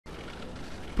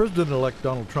President-elect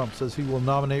Donald Trump says he will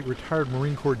nominate retired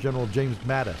Marine Corps General James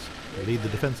Mattis to lead the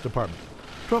Defense Department.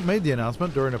 Trump made the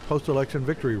announcement during a post-election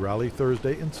victory rally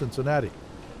Thursday in Cincinnati.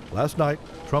 Last night,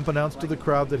 Trump announced to the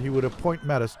crowd that he would appoint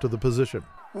Mattis to the position.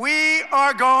 We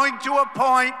are going to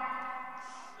appoint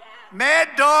Mad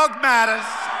Dog Mattis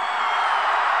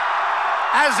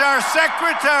as our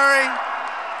Secretary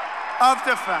of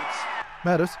Defense.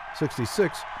 Mattis,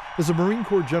 66, is a Marine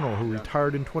Corps general who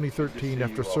retired in 2013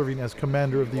 after serving as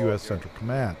commander of the U.S. Central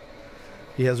Command.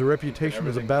 He has a reputation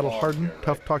as a battle-hardened,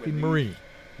 tough-talking Marine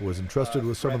who was entrusted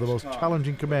with some of the most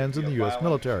challenging commands in the U.S.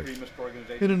 military.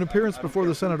 In an appearance before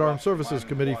the Senate Armed Services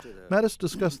Committee, Mattis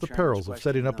discussed the perils of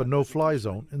setting up a no-fly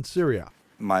zone in Syria.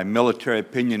 My military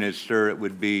opinion is, sir, it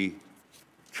would be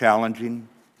challenging.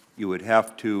 You would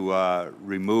have to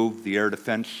remove the air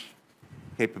defense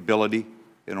capability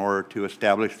in order to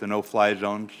establish the no-fly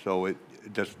zone, so it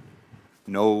just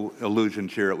no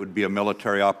illusions here. It would be a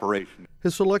military operation.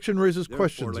 His selection raises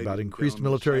questions about increased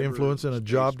military influence in a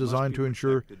job designed to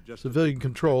ensure civilian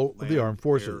control of the armed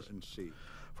forces.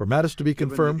 For Mattis to be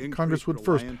confirmed, Congress would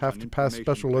first have to pass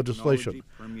special legislation,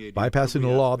 bypassing a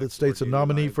law that states a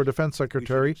nominee for defense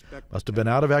secretary must have been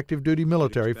out of active duty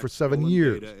military for 7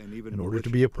 years in order to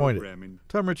be appointed.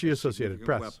 Tom Ritchie, Associated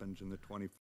Press.